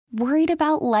Worried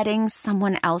about letting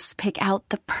someone else pick out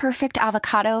the perfect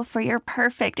avocado for your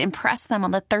perfect impress them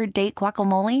on the third date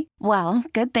guacamole? Well,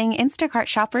 good thing Instacart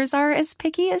shoppers are as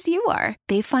picky as you are.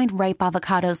 They find ripe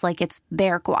avocados like it's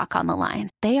their guac on the line.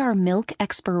 They are milk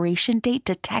expiration date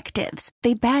detectives.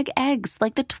 They bag eggs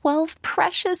like the 12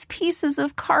 precious pieces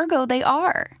of cargo they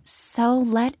are. So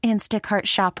let Instacart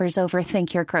shoppers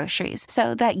overthink your groceries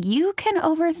so that you can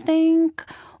overthink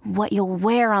what you'll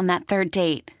wear on that third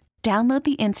date. Download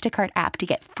the Instacart app to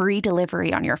get free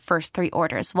delivery on your first 3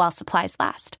 orders while supplies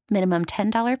last. Minimum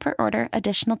 $10 per order.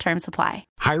 Additional terms apply.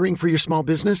 Hiring for your small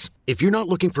business? If you're not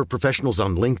looking for professionals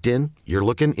on LinkedIn, you're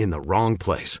looking in the wrong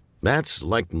place. That's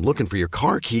like looking for your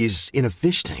car keys in a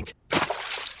fish tank.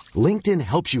 LinkedIn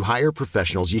helps you hire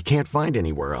professionals you can't find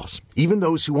anywhere else, even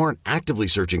those who aren't actively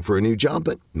searching for a new job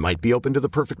but might be open to the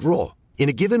perfect role. In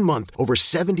a given month, over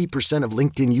 70% of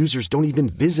LinkedIn users don't even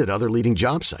visit other leading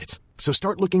job sites. So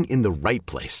start looking in the right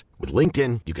place. With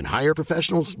LinkedIn, you can hire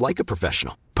professionals like a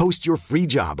professional. Post your free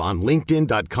job on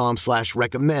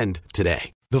linkedin.com/recommend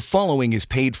today. The following is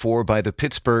paid for by the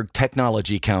Pittsburgh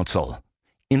Technology Council.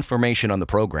 Information on the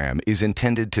program is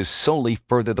intended to solely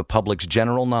further the public's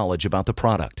general knowledge about the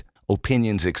product.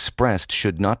 Opinions expressed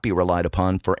should not be relied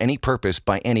upon for any purpose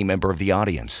by any member of the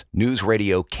audience. News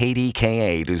Radio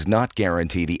KDKA does not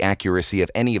guarantee the accuracy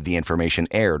of any of the information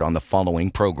aired on the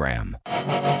following program.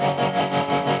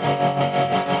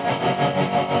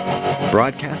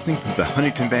 Broadcasting from the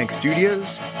Huntington Bank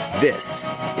Studios, this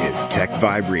is Tech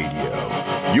Vibe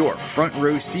Radio, your front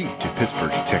row seat to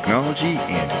Pittsburgh's technology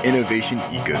and innovation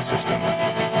ecosystem.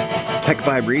 Tech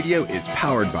Vibe Radio is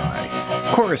powered by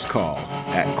Chorus Call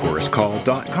at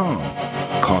choruscall.com,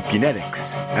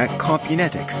 Compunetics at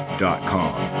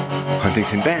compunetics.com,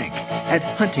 Huntington Bank at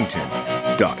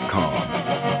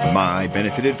huntington.com, My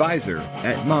Benefit Advisor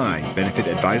at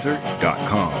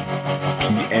mybenefitadvisor.com,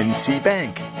 PNC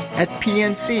Bank at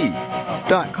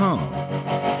pnc.com,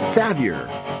 Savior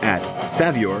at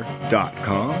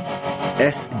savior.com,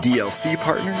 SDLC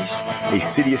Partners, a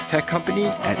Sidious tech company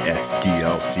at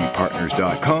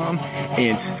sdlcpartners.com,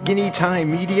 and Skinny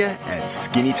Time Media at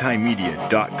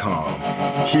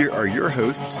skinnytimemedia.com. Here are your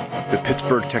hosts, the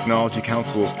Pittsburgh Technology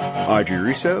Council's Audrey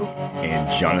Russo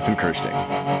and Jonathan Kirsting.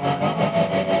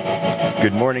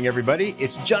 Good morning, everybody.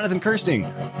 It's Jonathan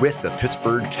Kirsting with the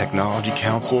Pittsburgh Technology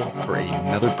Council for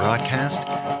another broadcast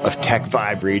of Tech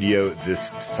Vibe Radio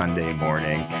this Sunday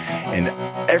morning. And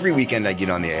every weekend I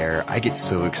get on the air, I get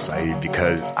so excited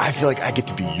because I feel like I get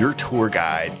to be your tour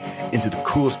guide into the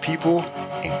coolest people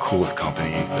and coolest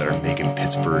companies that are making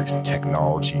Pittsburgh's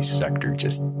technology sector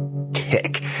just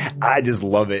tick. I just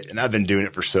love it. And I've been doing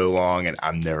it for so long and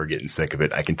I'm never getting sick of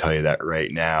it. I can tell you that right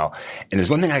now. And there's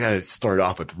one thing I got to start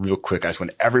off with real quick. I just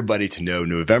want everybody to know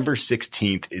November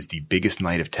 16th is the biggest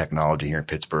night of technology here in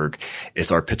Pittsburgh.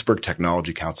 It's our Pittsburgh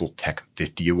Technology Council Tech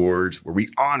 50 Awards, where we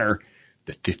honor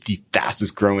the 50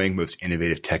 fastest growing, most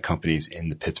innovative tech companies in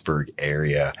the Pittsburgh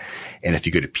area. And if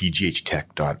you go to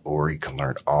pghtech.org, you can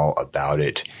learn all about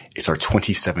it. It's our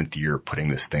 27th year putting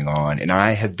this thing on. And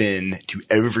I have been to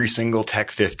every single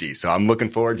Tech 50. So I'm looking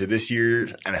forward to this year.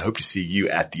 And I hope to see you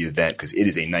at the event because it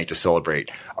is a night to celebrate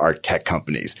our tech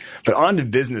companies. But on to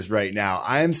business right now.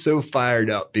 I am so fired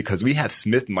up because we have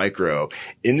Smith Micro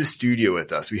in the studio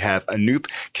with us. We have Anoop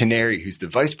Canary, who's the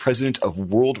vice president of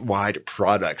worldwide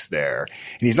products there.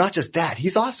 And he's not just that,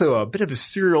 he's also a bit of a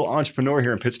serial entrepreneur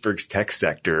here in Pittsburgh's tech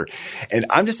sector. And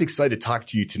I'm just excited to talk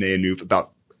to you today, Anoop,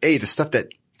 about the stuff that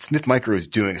Smith Micro is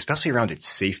doing, especially around its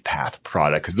SafePath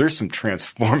product, because there's some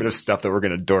transformative stuff that we're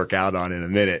going to dork out on in a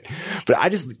minute. But I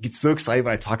just get so excited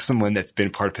when I talk to someone that's been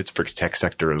part of Pittsburgh's tech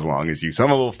sector as long as you. So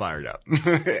I'm a little fired up.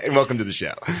 And welcome to the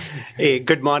show. Hey,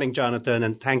 good morning, Jonathan,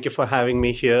 and thank you for having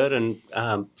me here. And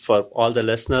for all the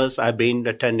listeners, I've been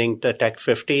attending the Tech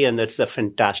 50, and it's a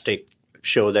fantastic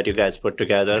show that you guys put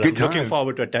together. I'm looking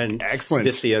forward to attend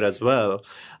this year as well.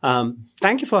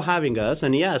 Thank you for having us.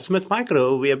 And yeah, Smith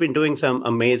Micro, we have been doing some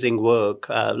amazing work.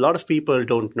 A lot of people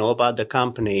don't know about the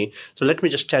company. So let me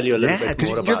just tell you a little bit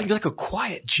more about it. You're like a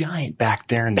quiet giant back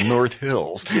there in the North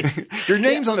Hills. Your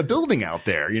name's on a building out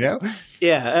there, you know?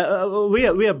 Yeah,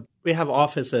 we have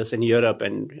offices in Europe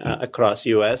and across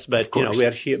U.S., but we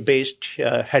are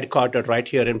headquartered right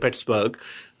here in Pittsburgh,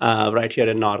 right here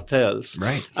in North Hills.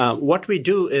 Right. What we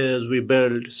do is we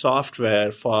build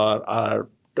software for our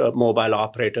mobile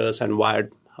operators and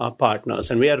wired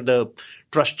partners, and we are the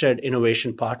trusted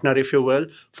innovation partner, if you will,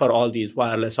 for all these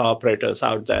wireless operators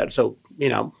out there. So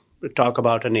talk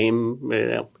about a name,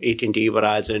 AT&T,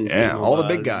 Verizon, T-Mobile, all the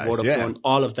big guys, Vodafone,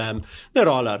 all of them, they're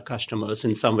all our customers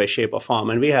in some way, shape, or form.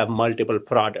 And we have multiple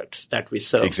products that we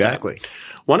serve. Exactly. them.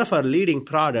 One of our leading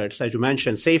products, as you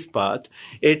mentioned, SafePath,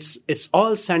 it's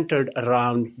all centered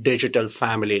around digital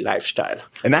family lifestyle.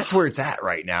 And that's where it's at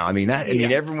right now. I mean,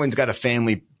 everyone's got a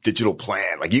family digital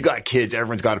plan. Like, you got kids,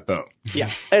 everyone's got a phone.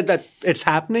 Yeah, that it's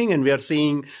happening, and we are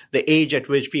seeing the age at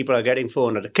which people are getting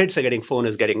phone, or the kids are getting phone,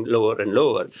 is getting lower and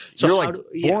lower. So you're like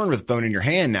born with a phone in your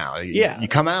hand now. You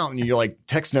come out and you're like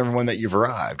texting everyone that you've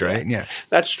arrived, right? Yeah,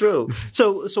 that's true.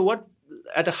 So what?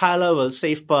 At a high level,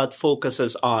 SafePath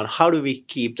focuses on how do we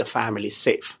keep the family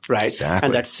safe, right? Exactly.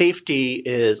 And that safety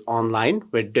is online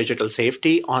with digital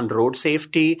safety, on-road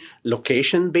safety,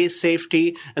 location-based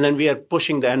safety, and then we are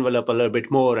pushing the envelope a little bit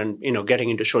more and, getting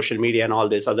into social media and all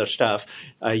this other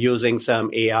stuff, using some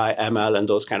AI, ML, and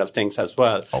those kind of things as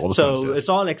well. So it's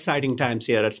all exciting times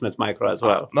here at Smith Micro as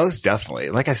well. Most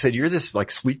definitely. Like I said, you're this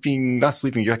not sleeping,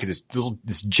 you're like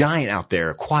this giant out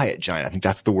there, a quiet giant. I think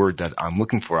that's the word that I'm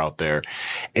looking for out there.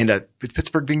 And with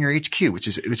Pittsburgh being your HQ, which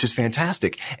is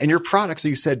fantastic. And your products,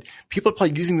 you said, people are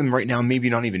probably using them right now, maybe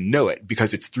not even know it,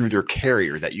 because it's through their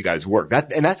carrier that you guys work.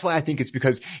 That's why I think it's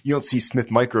because you don't see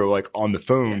Smith Micro like on the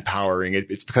phone powering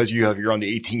it. It's because you're on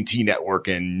the AT&T network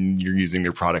and you're using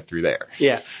their product through there.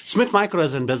 Yeah. Smith Micro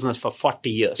is in business for 40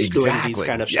 years doing these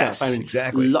kind of stuff.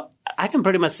 Exactly. I can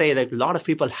pretty much say that a lot of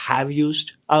people have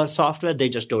used our software. They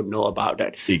just don't know about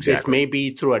it. Exactly. It may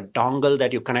be through a dongle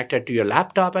that you connected to your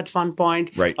laptop at one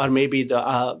point, right? Or maybe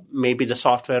the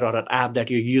software or an app that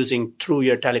you're using through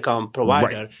your telecom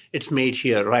provider. Right. It's made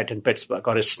here right in Pittsburgh,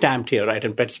 or is stamped here right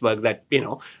in Pittsburgh, that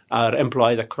our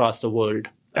employees across the world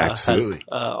absolutely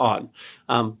on.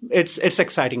 It's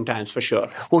exciting times for sure.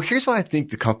 Well, here's why I think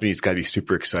the company's got to be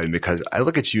super excited, because I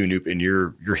look at you, Anoop, and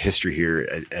your history here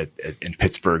in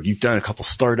Pittsburgh. You've done a couple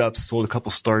startups, sold a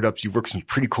couple startups. You've worked some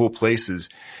pretty cool places,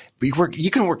 but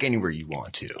you can work anywhere you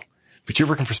want to. But you're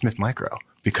working for Smith Micro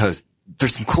because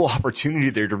there's some cool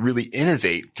opportunity there to really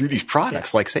innovate through these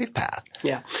products like SafePath.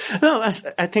 Yeah. No,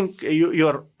 I think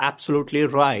you're absolutely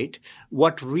right.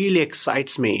 What really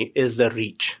excites me is the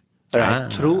reach.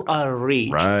 Right. Through our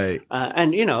reach. Right.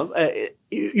 And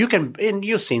you can, and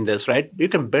you've seen this, right? You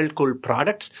can build cool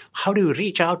products. How do you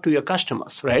reach out to your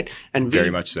customers, right? And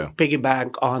very much so.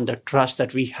 Piggyback on the trust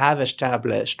that we have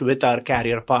established with our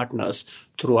carrier partners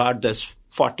throughout this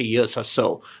 40 years or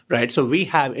so, right? So we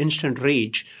have instant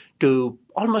reach to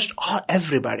almost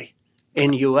everybody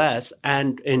in US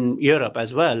and in Europe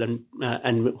as well.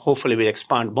 And hopefully we'll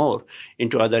expand more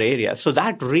into other areas. So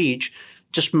that reach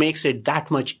just makes it that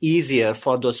much easier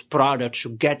for those products to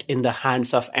get in the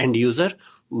hands of end user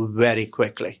very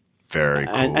quickly. Very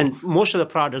cool. And most of the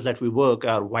products that we work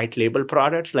are white label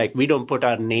products. Like, we don't put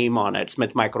our name on it,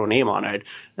 Smith Micro name on it.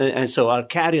 And so our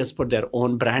carriers put their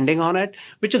own branding on it,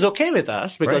 which is okay with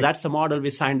us because that's the model we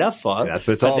signed up for. That's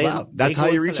what it's all about. That's how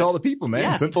you reach all the people, man.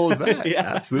 Yeah. Simple as that.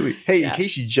 Absolutely. Hey, in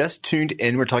case you just tuned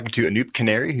in, we're talking to Anoop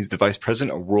Canary, who's the Vice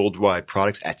President of Worldwide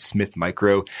Products at Smith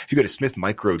Micro. If you go to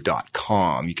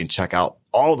smithmicro.com, you can check out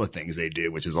all the things they do,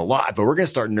 which is a lot, but we're going to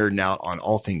start nerding out on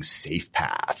all things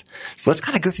SafePath. So let's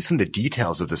kind of go through some of the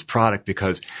details of this product,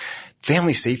 because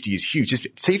family safety is huge. Just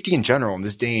safety in general in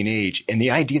this day and age. And the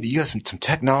idea that you have some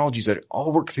technologies that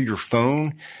all work through your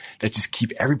phone that just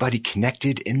keep everybody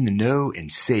connected, in the know,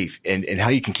 and safe. And how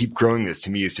you can keep growing this, to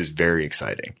me, is just very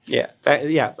exciting. Yeah.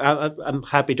 I'm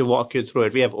happy to walk you through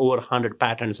it. We have over 100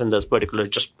 patents in this particular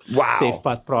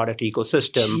SafePath product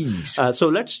ecosystem. So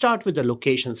let's start with the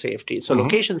location safety. So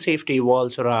location safety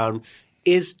evolves around,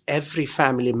 is every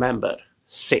family member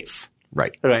safe?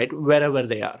 Right. Wherever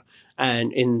they are.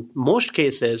 And in most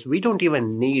cases, we don't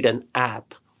even need an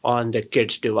app on the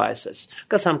kids' devices,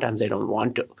 because sometimes they don't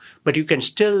want to. But you can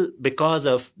still, because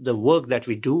of the work that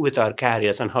we do with our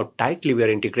carriers and how tightly we are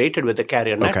integrated with the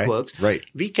carrier networks,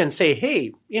 we can say,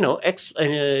 hey,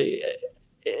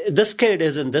 this kid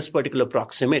is in this particular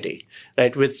proximity,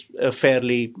 right, with a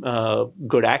fairly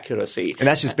good accuracy. And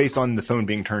that's just based on the phone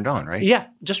being turned on, right? Yeah,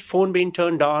 just phone being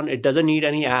turned on. It doesn't need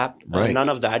any app, none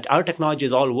of that. Our technology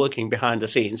is all working behind the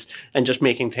scenes and just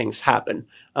making things happen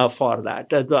for that.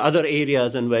 The other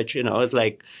areas in which, it's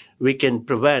like we can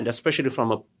prevent, especially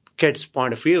from a kid's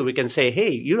point of view, we can say,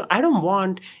 hey, I don't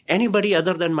want anybody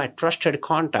other than my trusted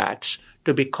contacts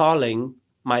to be calling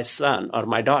my son or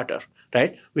my daughter.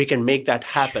 Right? We can make that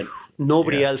happen.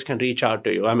 Nobody else can reach out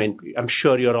to you. I mean, I'm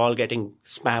sure you're all getting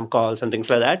spam calls and things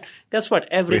like that. Guess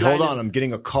what? Hold on. I'm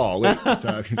getting a call. Wait,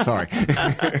 sorry.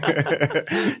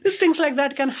 Things like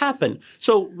that can happen.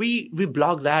 So we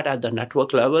block that at the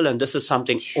network level, and this is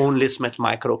something only Smith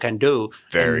Micro can do.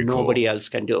 Very cool. Nobody else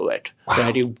can do it. Wow.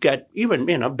 Right? You get even,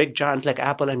 big giants like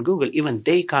Apple and Google, even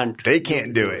they can't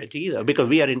do it either, because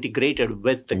we are integrated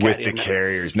with the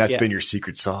carriers. And that's been your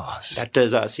secret sauce. That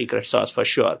is our secret sauce for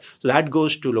sure. So that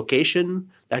goes to location,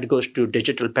 that goes to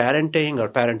digital parenting or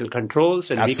parental controls.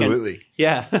 And absolutely.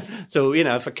 So,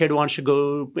 if a kid wants to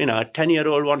go, a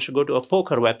 10-year-old wants to go to a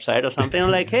poker website or something,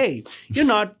 I'm like, hey,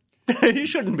 you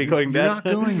shouldn't be going there. You're not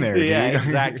going there, dude. Yeah,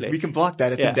 exactly. We can block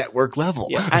that at the network level.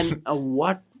 Yeah. And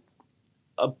what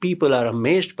people are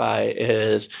amazed by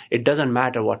is it doesn't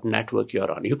matter what network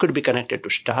you're on. You could be connected to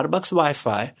Starbucks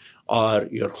Wi-Fi or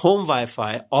your home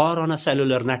Wi-Fi or on a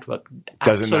cellular network.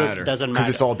 Doesn't matter. Doesn't matter.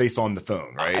 Because it's all based on the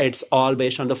phone, right? It's all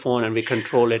based on the phone, and we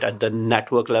control it at the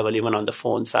network level, even on the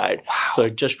phone side. Wow. So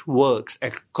it just works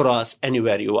across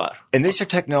anywhere you are. And these are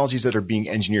technologies that are being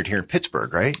engineered here in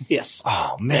Pittsburgh, right? Yes.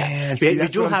 Oh, man. Yeah. We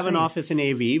do have an office in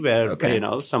AV where,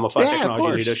 some of our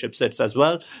technology leadership sits as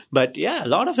well. But a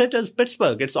lot of it is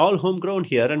Pittsburgh. It's all homegrown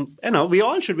here, and, we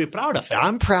all should be proud of it.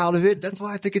 I'm proud of it. That's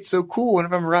why I think it's so cool.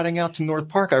 Whenever I'm riding out to North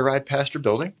Park, I ride past your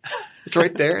building. It's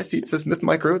right there. I see it says Smith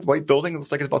Micro, the white building. It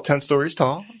looks like it's about 10 stories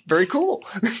tall. Very cool.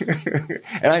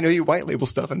 And I know you white label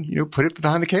stuff and, put it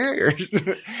behind the carriers.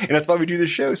 And that's why we do this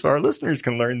show, so our listeners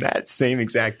can learn that same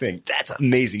exact thing. That's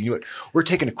amazing. You know what? We're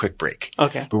taking a quick break.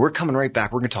 Okay. But we're coming right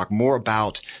back. We're going to talk more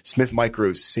about Smith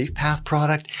Micro's SafePath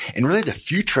product and really the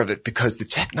future of it, because the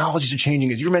technologies are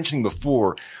changing. As you were mentioning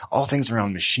before, all things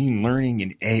around machine learning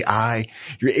and AI,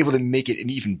 you're able to make it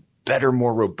an even better,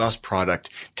 more robust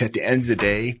product to, at the end of the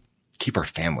day, keep our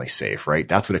family safe, right?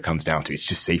 That's what it comes down to. It's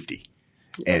just safety.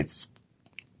 And it's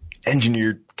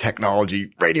engineered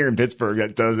technology right here in Pittsburgh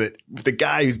that does it with the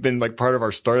guy who's been like part of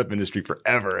our startup industry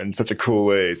forever in such a cool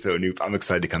way. So, Anoop, I'm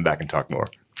excited to come back and talk more.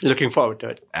 Looking forward to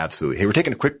it. Absolutely. Hey, we're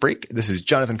taking a quick break. This is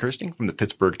Jonathan Kirsting from the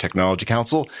Pittsburgh Technology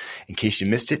Council. In case you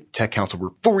missed it, Tech Council,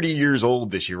 we're 40 years old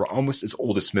this year. We're almost as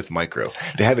old as Smith Micro.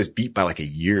 They have us beat by like a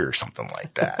year or something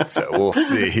like that. So we'll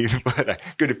see. But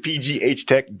go to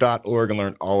pghtech.org and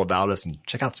learn all about us, and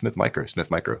check out Smith Micro,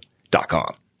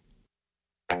 smithmicro.com.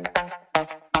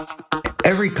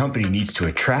 Every company needs to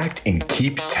attract and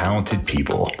keep talented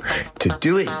people. To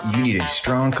do it, you need a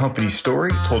strong company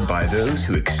story told by those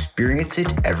who experience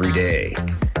it every day,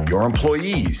 your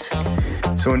employees.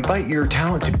 So invite your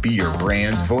talent to be your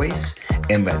brand's voice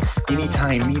and let Skinny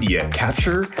Time Media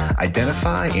capture,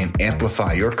 identify, and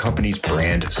amplify your company's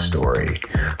brand story.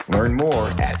 Learn more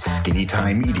at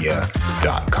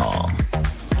skinnytimemedia.com.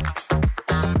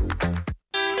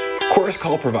 Chorus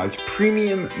Call provides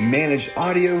premium managed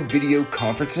audio, video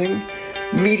conferencing,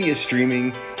 media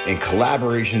streaming, and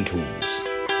collaboration tools.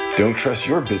 Don't trust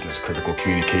your business-critical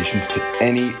communications to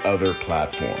any other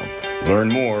platform. Learn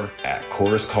more at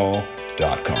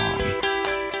choruscall.com.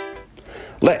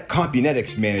 Let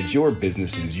Compunetics manage your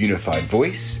business's unified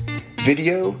voice,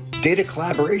 video, data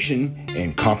collaboration,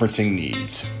 and conferencing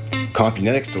needs.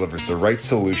 Compunetics delivers the right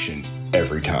solution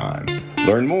every time.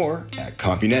 Learn more at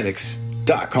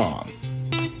Compunetics.com.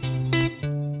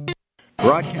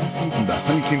 Broadcasting from the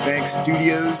Huntington Bank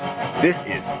Studios, this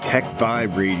is Tech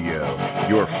Vibe Radio,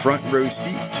 your front row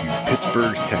seat to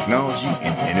Pittsburgh's technology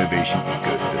and innovation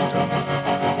ecosystem.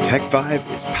 Tech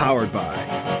Vibe is powered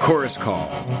by Chorus Call,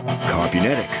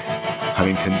 Compunetics,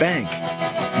 Huntington Bank,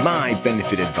 My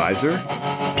Benefit Advisor,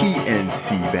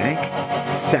 PNC Bank,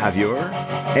 Savior,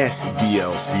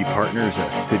 SDLC Partners, a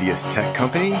Sidious Tech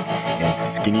Company, and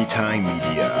Skinny Time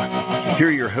Media. Here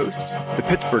are your hosts, the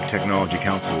Pittsburgh Technology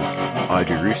Council's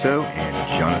Audrey Russo and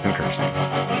Jonathan Kirsting.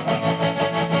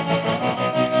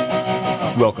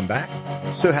 Welcome back.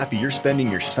 So happy you're spending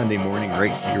your Sunday morning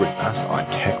right here with us on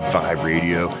Tech Vibe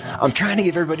Radio. I'm trying to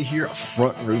give everybody here a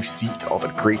front row seat to all the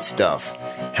great stuff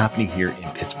happening here in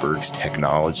Pittsburgh's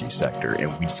technology sector,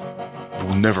 and we'll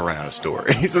never run out of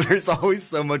stories. So there's always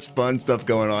so much fun stuff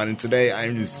going on. And today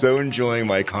I'm just so enjoying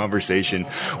my conversation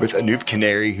with Anoop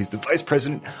Canary, who's the Vice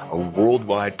President of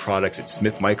Worldwide Products at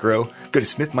Smith Micro. Go to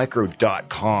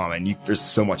smithmicro.com and there's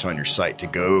so much on your site to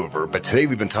go over. But today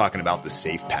we've been talking about the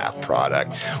SafePath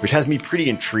product, which has me pretty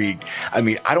intrigued. I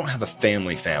mean, I don't have a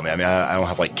family. I mean, I don't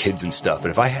have like kids and stuff, but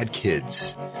if I had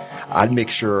kids, I'd make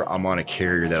sure I'm on a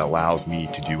carrier that allows me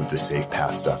to do what the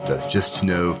SafePath stuff does, just to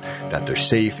know that they're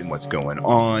safe and what's going going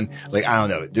on. Like, I don't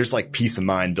know. There's like peace of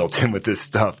mind built in with this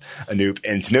stuff, Anoop.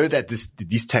 And to know that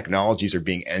these technologies are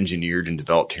being engineered and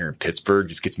developed here in Pittsburgh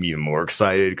just gets me even more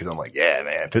excited because I'm like, yeah,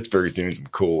 man, Pittsburgh is doing some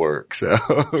cool work. So,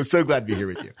 so glad to be here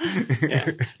with you.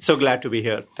 Yeah. So glad to be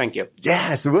here. Thank you.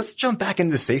 Yeah. So let's jump back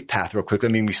into the SafePath real quick. I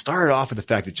mean, we started off with the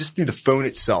fact that just through the phone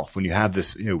itself, when you have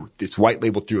this, it's white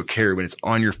labeled through a carrier, when it's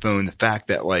on your phone, the fact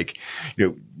that like,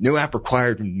 no app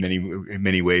required in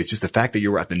many ways, just the fact that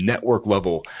you're at the network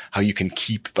level, how you can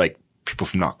keep like people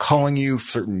from not calling you,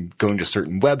 going to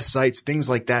certain websites, things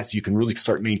like that. So you can really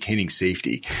start maintaining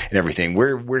safety and everything.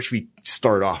 Where should we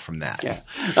start off from that? Yeah.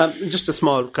 Just a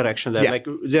small correction there. Yeah. Like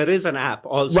there is an app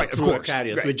also through our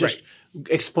carriers, which just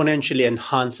exponentially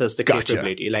enhances the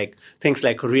capability, like things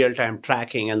like real-time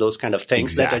tracking and those kind of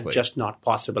things that are just not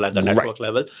possible at the network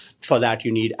level. For that,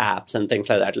 you need apps and things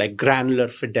like that. Like granular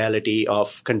fidelity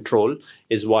of control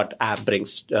is what app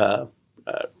brings to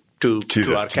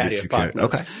our carrier partners.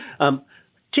 Okay.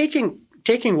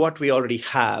 Taking what we already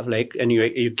have, like, and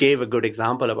you gave a good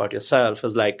example about yourself,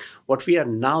 is like what we are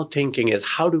now thinking is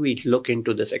how do we look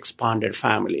into this expanded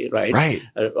family, right? Right.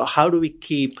 How do we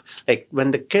keep, like,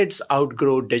 when the kids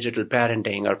outgrow digital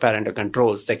parenting or parental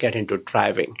controls, they get into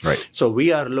driving. Right. So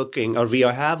we are looking, or we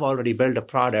have already built a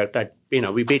product that,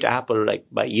 we beat Apple like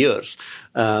by years.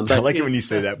 But I like it when you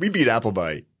say that. We beat Apple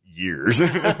by years.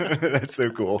 That's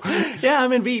so cool. Yeah, I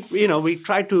mean, we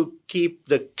try to keep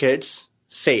the kids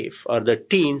safe, or the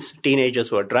teenagers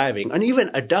who are driving, and even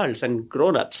adults and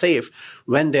grown-ups safe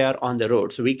when they are on the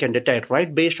road. So we can detect,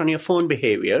 right, based on your phone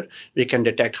behavior, we can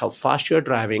detect how fast you're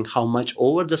driving, how much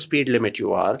over the speed limit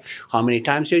you are, how many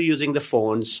times you're using the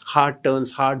phones, hard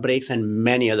turns, hard brakes, and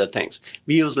many other things.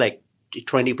 We use like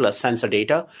 20 plus sensor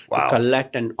data to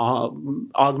collect and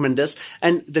augment this.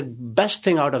 And the best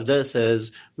thing out of this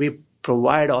is we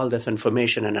provide all this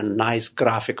information in a nice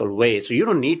graphical way. So you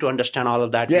don't need to understand all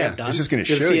of that. Yeah, it's just going to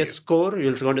show you. You'll see a score.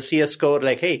 You're going to see a score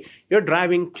like, hey, your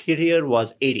driving here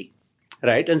was 80.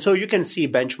 Right. And so you can see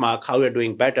benchmark how you're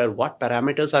doing better, what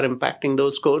parameters are impacting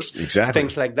those scores,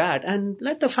 things like that. And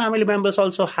let the family members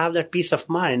also have that peace of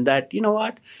mind that, you know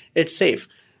what, it's safe.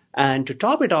 And to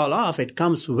top it all off, it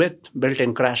comes with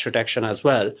built-in crash detection as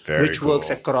well, which works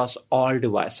across all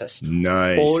devices.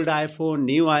 Nice. Old iPhone,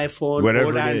 new iPhone,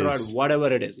 old Android,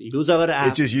 whatever it is. Use our app.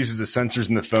 It just uses the sensors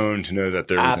in the phone to know that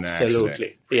there was an accident.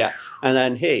 Absolutely. Yeah. And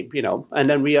then, and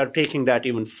then we are taking that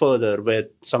even further with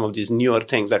some of these newer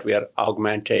things that we are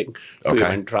augmenting to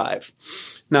even drive.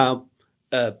 Now,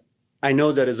 I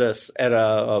know there is this era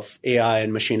of AI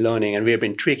and machine learning, and we have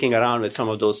been tweaking around with some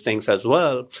of those things as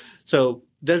well. So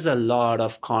there's a lot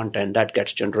of content that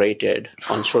gets generated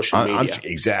on social media.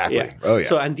 Exactly. Yeah. Oh, yeah.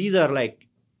 So, and these are like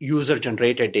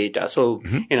user-generated data. So,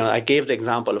 I gave the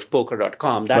example of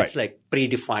poker.com. That's like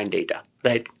predefined data,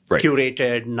 right?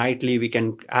 Curated, nightly, we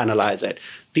can analyze it.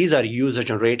 These are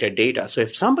user-generated data. So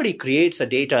if somebody creates a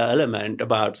data element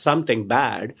about something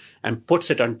bad and puts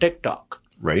it on TikTok,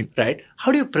 right?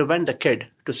 How do you prevent the kid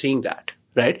to seeing that?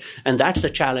 Right. And that's the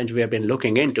challenge we have been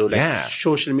looking into, like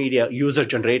social media,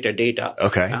 user-generated data.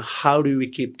 Okay. How do we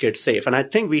keep kids safe? And I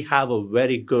think we have a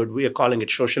very good, we are calling it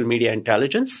social media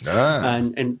intelligence.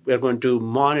 And we're going to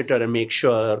monitor and make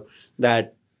sure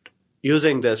that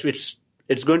using this, which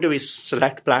it's going to be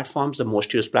select platforms, the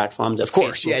most used platforms. Of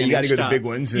course. Facebook, you got to go to the big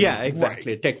ones.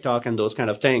 Exactly. TikTok and those kind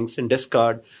of things, and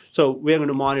Discord. So we're going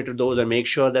to monitor those and make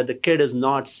sure that the kid is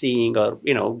not seeing or,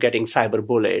 getting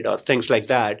cyberbullied or things like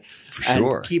that. For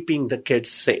sure. And keeping the kids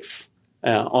safe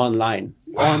online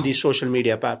on these social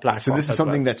media platforms. So this is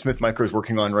something that Smith Micro is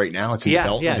working on right now. It's in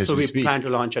development as we speak. So we plan to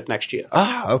launch it next year.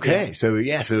 Ah, okay. Yeah. So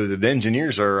so the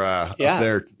engineers are up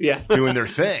there doing their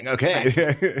thing. Okay.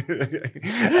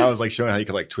 I was like showing how you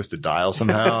could like twist a dial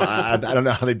somehow. I don't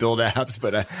know how they build apps,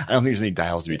 but I don't think there's any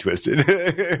dials to be twisted.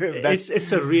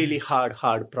 It's a really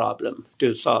hard problem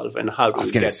to solve, and how to I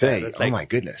was going to say, oh my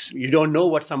goodness. You don't know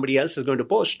what somebody else is going to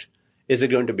post. Is it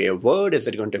going to be a word? Is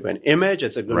it going to be an image?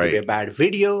 Is it going to be a bad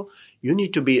video? You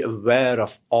need to be aware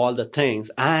of all the things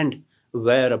and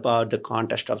aware about the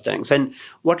context of things. And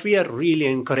what we are really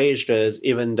encouraged is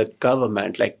even the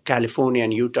government, like California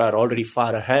and Utah, are already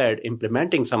far ahead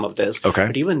implementing some of this. Okay.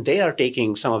 But even they are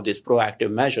taking some of these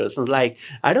proactive measures. And like,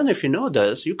 I don't know if you know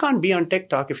this, you can't be on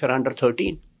TikTok if you're under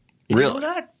 13. Really? You know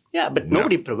that? Yeah, but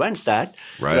nobody prevents that.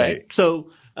 Right.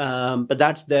 So, but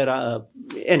that's their,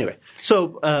 anyway.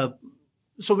 So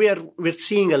we're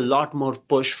seeing a lot more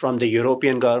push from the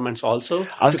European governments also. I was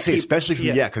going to say, especially from,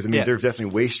 because they're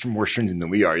definitely way more stringent than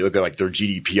we are. You look at like their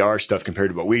GDPR stuff compared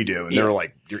to what we do, and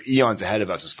they're eons ahead of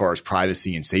us as far as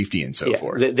privacy and safety and so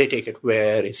forth. They take it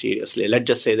very seriously. Let's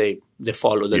just say they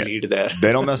follow the lead there.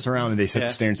 They don't mess around, and they set the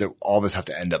standards that all of us have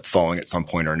to end up following at some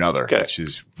point or another, which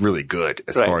is really good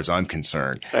as far as I'm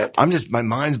concerned. My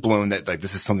mind's blown that like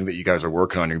this is something that you guys are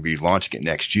working on. You're going to be launching it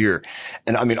next year.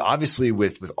 And I mean, obviously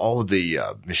with all of the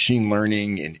machine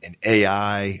learning and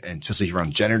AI, and especially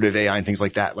around generative AI and things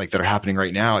like that are happening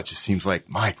right now, it just seems like,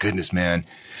 my goodness, man,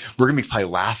 we're going to be probably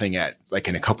laughing at like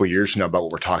in a couple of years from now about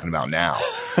what we're talking about now,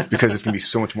 because it's going to be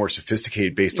so much more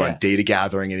sophisticated based on data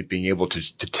gathering and it being able to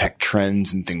detect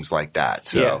trends and things like that.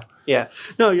 So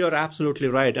no, you're absolutely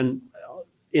right. And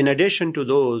in addition to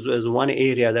those, there's one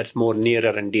area that's more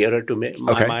nearer and dearer to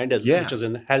my mind, which is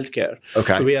in healthcare.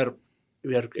 So we are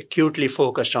acutely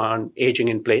focused on aging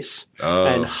in place.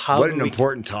 And how what an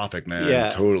important topic,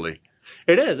 man. Totally.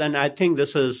 It is. And I think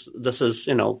this is,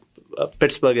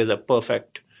 Pittsburgh is a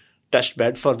perfect test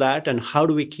bed for that. And how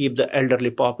do we keep the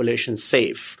elderly population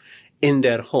safe in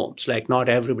their homes? Like, not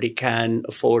everybody can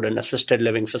afford an assisted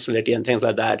living facility and things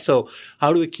like that. So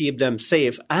how do we keep them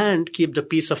safe and keep the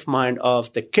peace of mind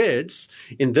of the kids?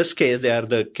 In this case, they are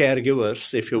the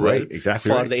caregivers, if you will,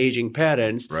 for the aging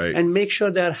parents, and make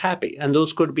sure they're happy. And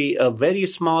those could be very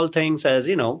small things as,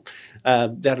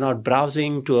 they're not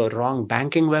browsing to a wrong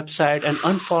banking website. And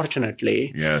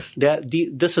unfortunately,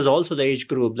 this is also the age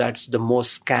group that's the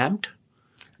most scammed.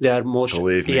 They are most,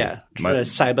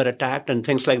 cyber attacked and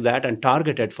things like that, and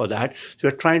targeted for that. So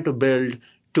we're trying to build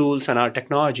tools and our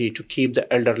technology to keep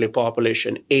the elderly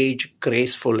population age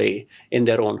gracefully in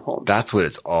their own homes. That's what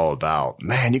it's all about.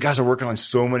 Man, you guys are working on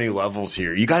so many levels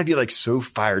here. You got to be like so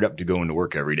fired up to go into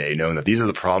work every day, knowing that these are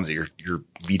the problems that you're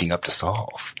leading up to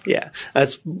solve. Yeah.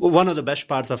 That's one of the best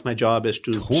parts of my job, is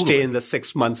to stay in the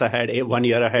 6 months ahead, 1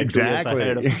 year ahead, 2 years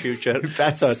ahead of the future.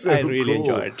 So I really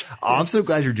enjoy it. I'm so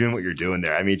glad you're doing what you're doing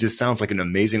there. I mean, it just sounds like an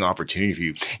amazing opportunity for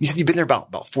you. You said you've been there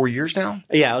about 4 years now?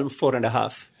 Yeah, almost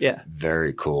 4.5. Yeah.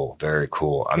 Very cool. Very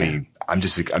cool. I mean, I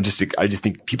just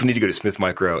think people need to go to Smith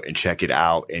Micro and check it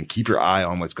out and keep your eye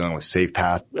on what's going on with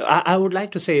SafePath. I would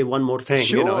like to say one more thing.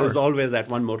 Sure. There's always that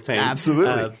one more thing.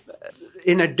 Absolutely.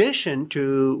 In addition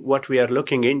to what we are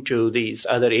looking into, these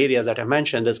other areas that I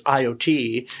mentioned, there's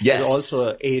IoT is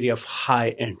also an area of high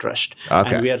interest.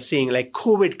 And we are seeing like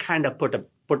COVID kind of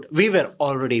we were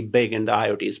already big in the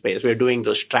IoT space. We're doing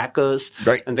those trackers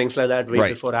and things like that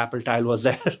before Apple Tile was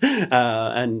there,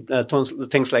 and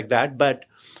things like that. But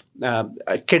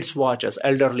kids watches,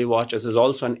 elderly watches is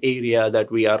also an area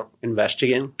that we are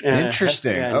investing in.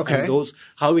 Interesting. And those,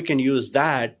 how we can use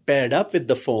that paired up with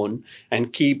the phone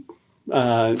and keep,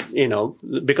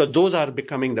 because those are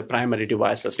becoming the primary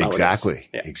devices nowadays.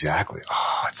 Exactly.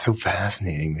 Oh, it's so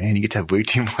fascinating, man. You get to have way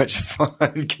too much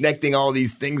fun connecting all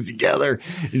these things together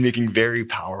and making very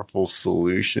powerful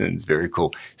solutions. Very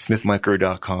cool.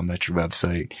 SmithMicro.com, that's your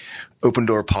website. Open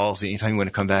door policy. Anytime you want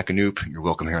to come back, Anup, you're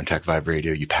welcome here on Tech Vibe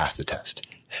Radio. You passed the test.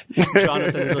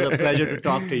 Jonathan, it was a pleasure to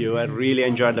talk to you. I really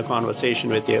enjoyed the conversation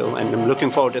with you, and I'm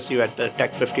looking forward to see you at the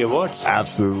Tech 50 Awards.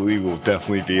 Absolutely. We'll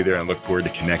definitely be there and look forward to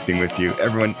connecting with you.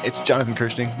 Everyone, it's Jonathan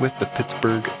Kirsting with the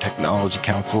Pittsburgh Technology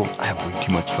Council. I have way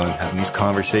too much fun having these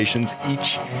conversations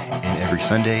each and every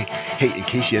Sunday. Hey, in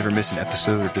case you ever miss an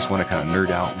episode or just want to kind of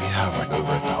nerd out, we have like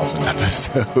over 1,000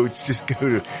 episodes. Just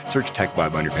go to search Tech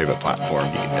Vibe on your favorite platform.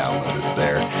 You can download us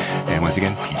there. And once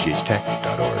again,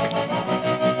 pghtech.org.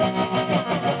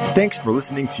 Thanks for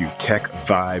listening to Tech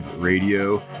Vibe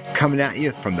Radio, coming at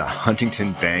you from the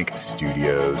Huntington Bank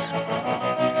Studios.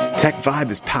 Tech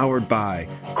Vibe is powered by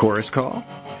Chorus Call,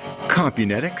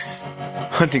 Compunetics,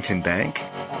 Huntington Bank,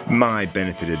 My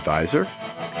Benefit Advisor,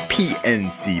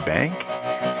 PNC Bank,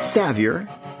 Savior,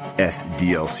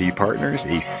 SDLC Partners,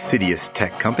 a Sidious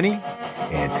tech company,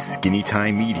 and Skinny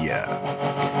Time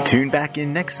Media. Tune back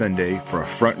in next Sunday for a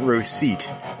front row seat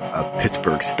of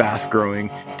Pittsburgh's fast-growing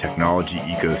technology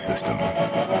ecosystem.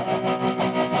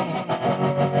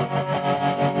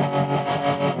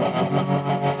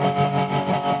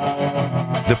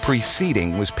 The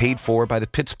preceding was paid for by the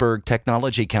Pittsburgh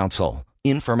Technology Council.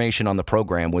 Information on the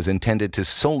program was intended to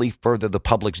solely further the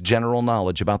public's general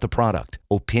knowledge about the product.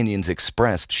 Opinions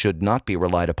expressed should not be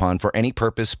relied upon for any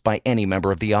purpose by any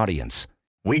member of the audience.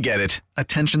 We get it.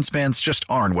 Attention spans just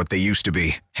aren't what they used to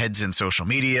be. Heads in social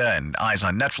media and eyes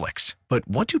on Netflix. But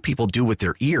what do people do with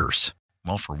their ears?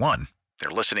 Well, for one, they're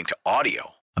listening to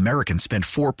audio. Americans spend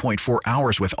 4.4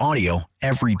 hours with audio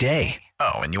every day.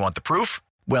 Oh, and you want the proof?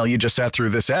 Well, you just sat through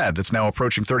this ad that's now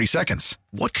approaching 30 seconds.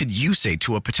 What could you say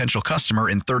to a potential customer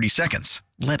in 30 seconds?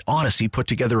 Let Odyssey put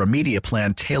together a media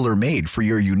plan tailor-made for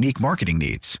your unique marketing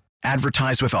needs.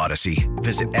 Advertise with Odyssey.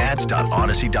 Visit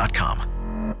ads.odyssey.com.